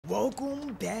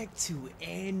Welcome back to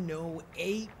Anno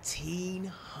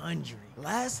 1800.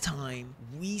 Last time,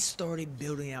 we started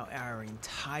building out our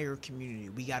entire community.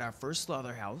 We got our first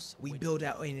slaughterhouse. We built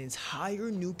out an entire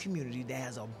new community that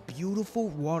has a beautiful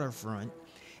waterfront,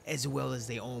 as well as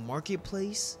their own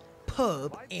marketplace,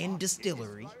 pub, and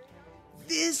distillery.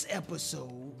 This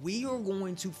episode, we are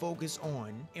going to focus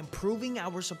on improving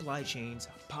our supply chains,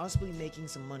 possibly making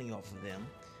some money off of them,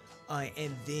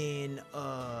 and then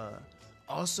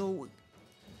also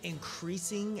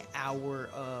increasing our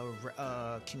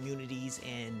communities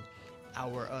and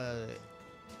our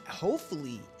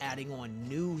hopefully adding on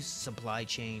new supply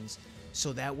chains,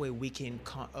 so that way we can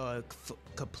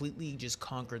completely just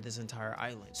conquer this entire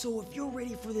island. So if you're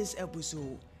ready for this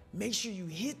episode, make sure you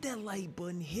hit that like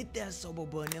button, hit that sub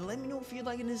button, and let me know if you're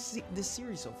liking this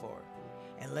series so far.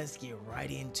 And let's get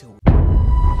right into it.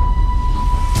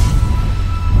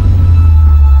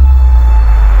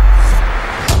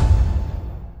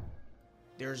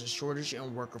 There's a shortage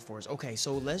in worker force. Okay,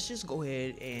 so let's just go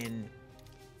ahead and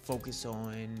focus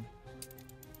on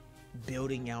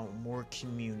building out more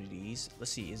communities. Let's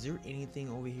see, is there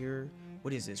anything over here?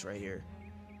 What is this right here?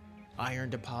 Iron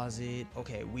deposit.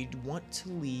 Okay, we want to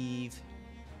leave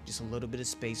just a little bit of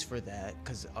space for that,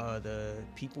 because the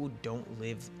people don't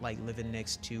live like living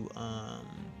next to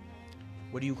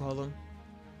what do you call them?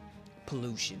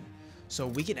 Pollution. So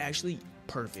we can actually,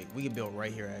 perfect, we can build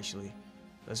right here actually.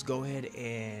 Let's go ahead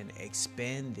and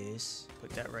expand this. Put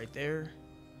that right there.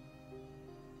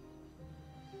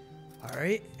 All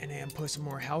right, and then put some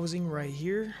more housing right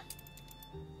here.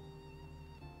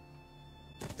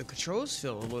 The controls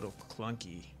feel a little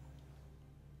clunky.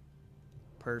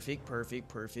 Perfect, perfect,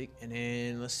 perfect. And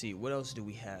then let's see, what else do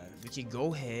we have? We could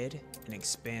go ahead and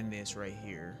expand this right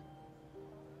here.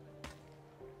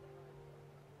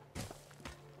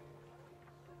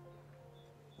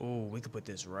 Oh, we could put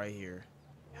this right here.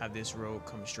 Have this road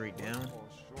come straight down.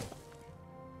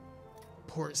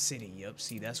 Port City, yep,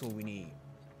 see, that's what we need.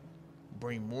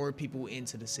 Bring more people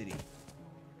into the city.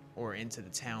 Or into the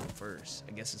town first.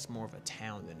 I guess it's more of a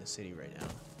town than a city right now.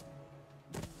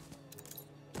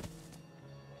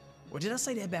 Or did I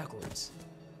say that backwards?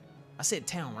 I said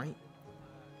town, right?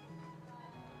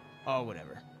 Oh,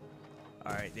 whatever.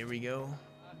 Alright, there we go.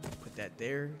 Put that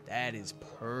there. That is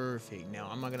perfect. Now,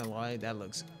 I'm not gonna lie, that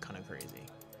looks kind of crazy.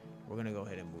 We're gonna go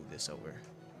ahead and move this over.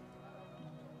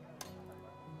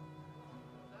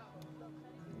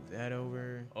 Move that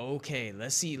over. Okay,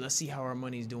 let's see how our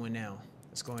money's doing now.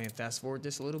 Let's go ahead and fast forward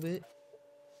this a little bit.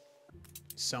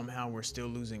 Somehow we're still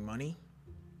losing money.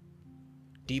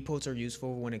 Depots are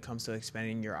useful when it comes to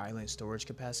expanding your island storage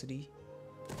capacity.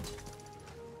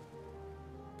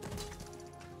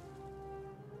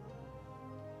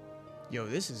 Yo,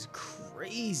 this is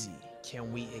crazy.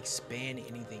 Can we expand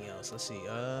anything else? Let's see.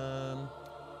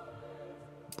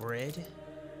 Bread.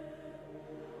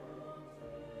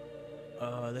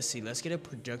 Let's see. Let's get a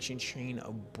production chain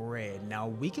of bread. Now,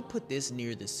 we could put this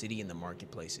near the city and the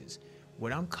marketplaces.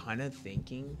 What I'm kind of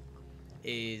thinking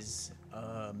is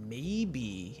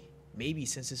maybe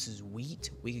since this is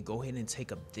wheat, we could go ahead and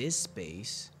take up this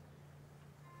space.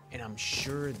 And I'm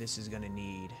sure this is going to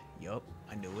need... Yup,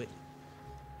 I knew it.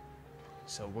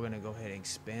 So we're going to go ahead and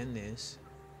expand this.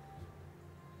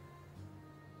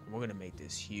 We're going to make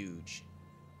this huge.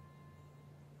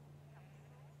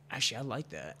 Actually, I like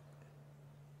that.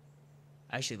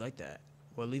 I actually like that.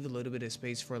 We'll leave a little bit of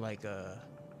space for like for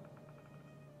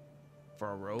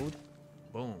a road.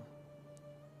 Boom.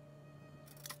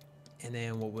 And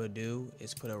then what we'll do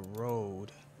is put a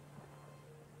road.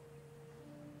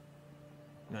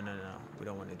 No. We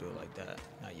don't want to do it like that.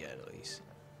 Not yet, at least.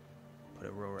 Put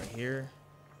a road right here.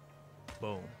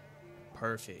 Boom.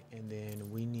 Perfect. And then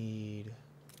we need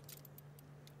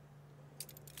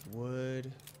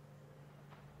wood.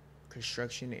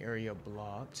 Construction area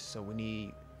blocked. So we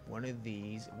need one of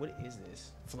these. What is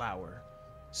this? Flour.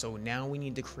 So now we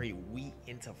need to create wheat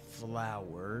into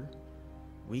flour.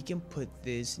 We can put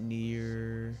this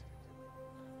near...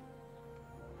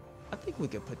 I think we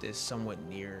could put this somewhat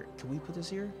near... Can we put this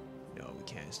here? No, we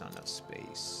can't. It's not enough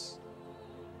space.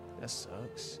 That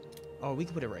sucks. Oh, we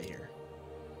can put it right here.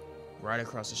 Right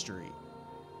across the street.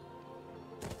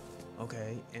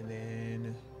 Okay, and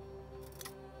then...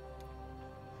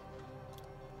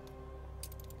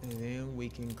 And then we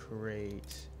can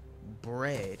create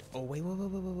bread. Oh,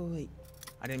 wait.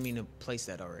 I didn't mean to place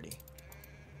that already.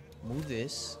 Move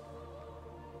this.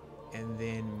 And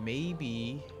then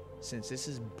maybe, since this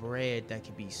is bread that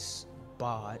can be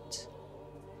bought,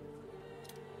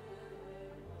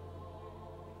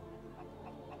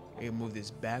 we can move this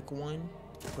back one,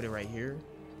 put it right here,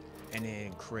 and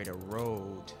then create a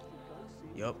road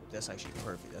Yup, that's actually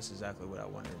perfect. That's exactly what I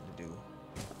wanted to do.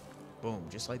 Boom,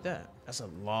 just like that. That's a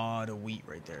lot of wheat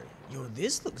right there. Yo,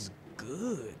 this looks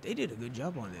good. They did a good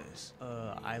job on this.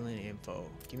 Island info.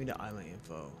 Give me the island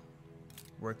info.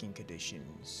 Working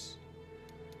conditions.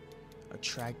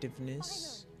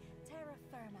 Attractiveness.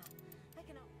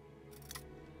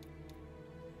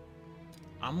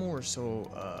 I'm more so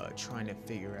trying to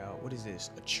figure out, what is this?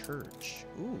 A church.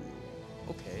 Ooh,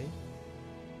 okay.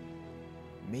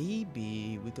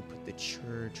 Maybe we could put the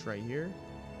church right here.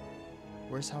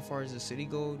 How far does the city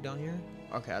go down here?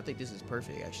 Okay, I think this is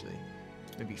perfect actually.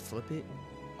 Maybe flip it.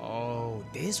 Oh,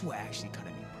 this will actually kind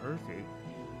of be perfect.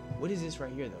 What is this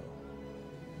right here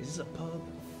though? Is this a pub?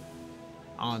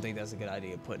 I don't think that's a good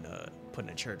idea, putting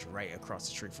a church right across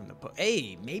the street from the pub.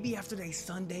 Hey, maybe after they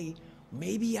Sunday,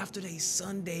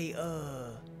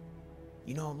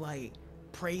 you know, like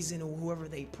praising whoever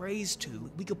they praise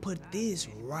to, we could put this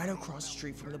right across the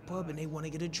street from the pub and they want to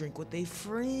get a drink with their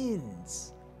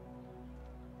friends.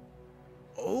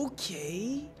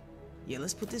 Okay. Yeah,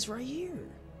 let's put this right here.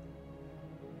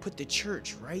 Put the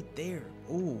church right there.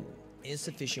 Ooh,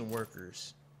 insufficient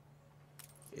workers.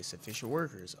 Insufficient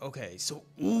workers. Okay, so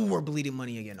ooh, we're bleeding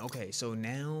money again. Okay, so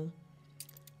now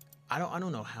I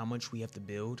don't know how much we have to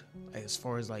build as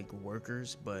far as like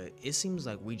workers, but it seems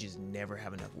like we just never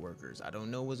have enough workers. I don't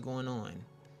know what's going on,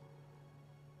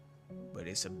 but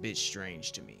it's a bit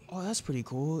strange to me. Oh, that's pretty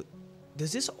cool.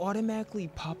 Does this automatically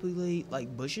populate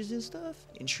like bushes and stuff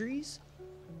and trees?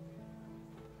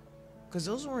 Because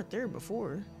those weren't there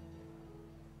before.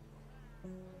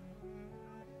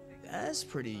 That's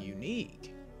pretty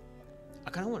unique. I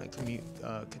kind of want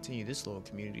to continue this little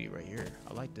community right here.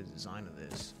 I like the design of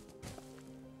this.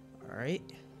 All right,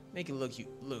 make it look a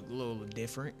little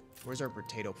different. Where's our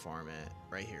potato farm at?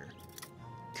 Right here.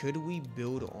 Could we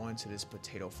build onto this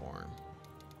potato farm?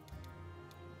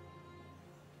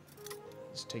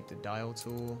 Let's take the dial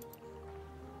tool.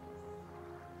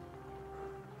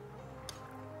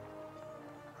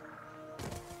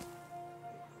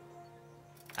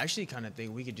 I actually kind of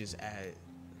think we could just add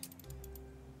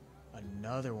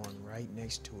another one right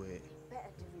next to it.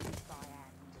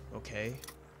 Okay.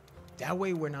 That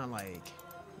way we're not like,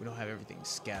 we don't have everything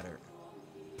scattered.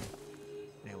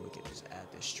 Now we could just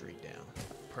add this straight down.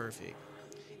 Perfect.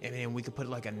 And then we could put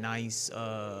like a nice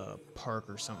park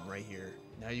or something right here.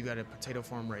 Now you got a potato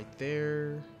farm right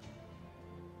there.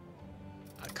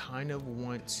 I kind of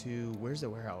want to, where's the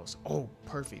warehouse? Oh,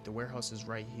 perfect. The warehouse is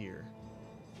right here.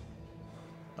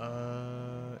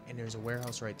 And there's a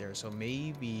warehouse right there. So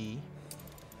maybe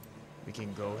we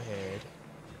can go ahead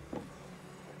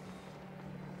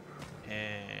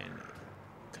and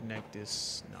connect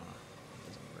this. No, it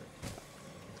doesn't work.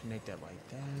 Connect that like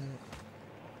that.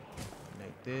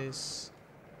 Connect this.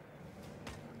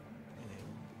 And then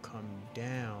come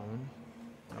down.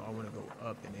 No, I want to go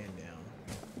up and then down.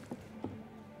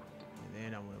 And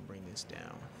then I want to bring this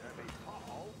down.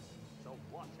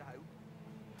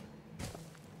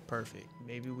 Perfect.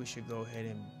 Maybe we should go ahead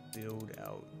and build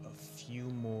out a few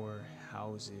more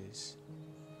houses.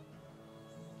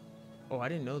 Oh, I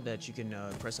didn't know that you can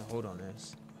press and hold on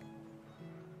this.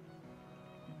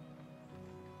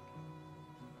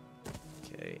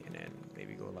 Okay, and then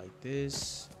maybe go like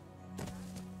this.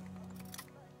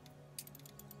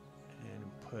 And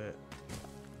put,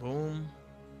 boom.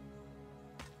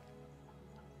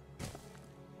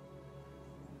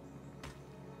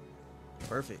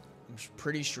 Perfect. I'm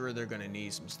pretty sure they're gonna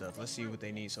need some stuff. Let's see what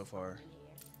they need so far.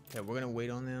 Okay, we're gonna wait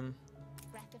on them.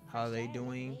 How are they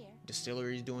doing?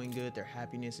 Distillery's doing good. Their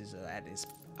happiness is at its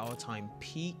all-time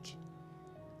peak.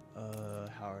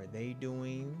 How are they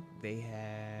doing?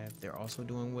 They're also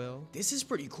doing well. This is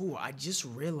pretty cool. I just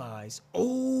realized,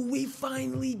 oh, we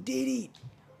finally did it.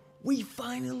 We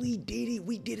finally did it.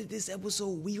 We did it this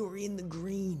episode. We are in the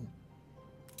green.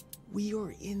 We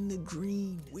are in the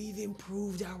green. We've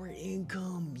improved our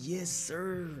income. Yes,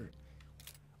 sir.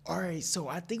 All right, so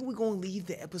I think we're gonna leave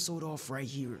the episode off right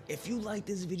here. If you like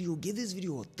this video, give this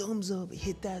video a thumbs up,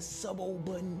 hit that sub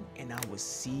button, and I will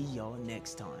see y'all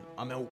next time. I'm out.